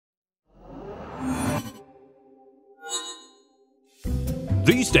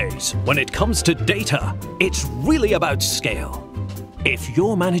These days, when it comes to data, it's really about scale. If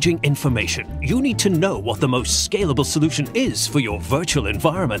you're managing information, you need to know what the most scalable solution is for your virtual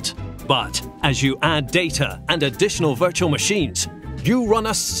environment. But as you add data and additional virtual machines, you run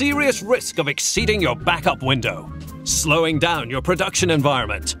a serious risk of exceeding your backup window, slowing down your production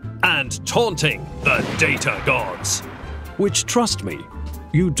environment, and taunting the data gods. Which, trust me,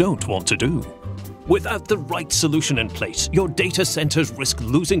 you don't want to do. Without the right solution in place, your data centers risk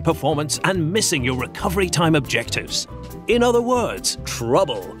losing performance and missing your recovery time objectives. In other words,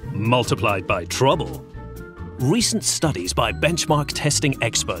 trouble multiplied by trouble. Recent studies by benchmark testing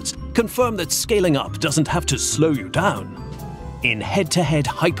experts confirm that scaling up doesn't have to slow you down. In head-to-head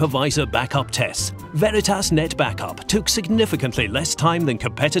hypervisor backup tests, Veritas Netbackup took significantly less time than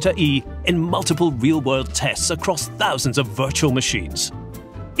competitor E in multiple real-world tests across thousands of virtual machines.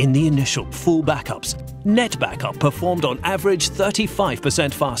 In the initial full backups, NetBackup performed on average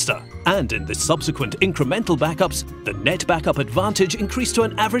 35% faster, and in the subsequent incremental backups, the NetBackup advantage increased to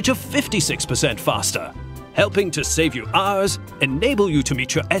an average of 56% faster, helping to save you hours, enable you to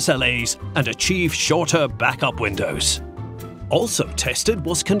meet your SLAs, and achieve shorter backup windows. Also tested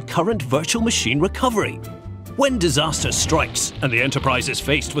was concurrent virtual machine recovery. When disaster strikes and the enterprise is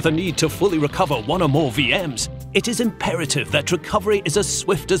faced with a need to fully recover one or more VMs, it is imperative that recovery is as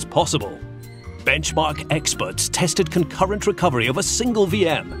swift as possible. Benchmark experts tested concurrent recovery of a single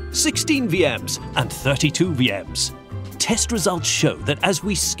VM, 16 VMs, and 32 VMs. Test results show that as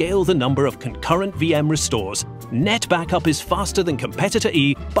we scale the number of concurrent VM restores, NetBackup is faster than competitor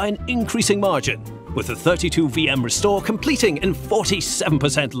E by an increasing margin, with the 32 VM restore completing in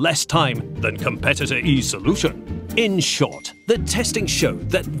 47% less time than competitor E's solution. In short, the testing showed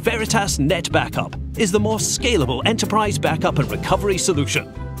that Veritas NetBackup is the more scalable enterprise backup and recovery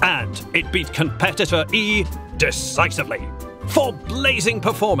solution, and it beat competitor E decisively. For blazing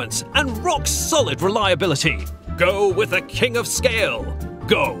performance and rock-solid reliability, go with the king of scale.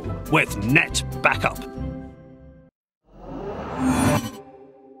 Go with NetBackup.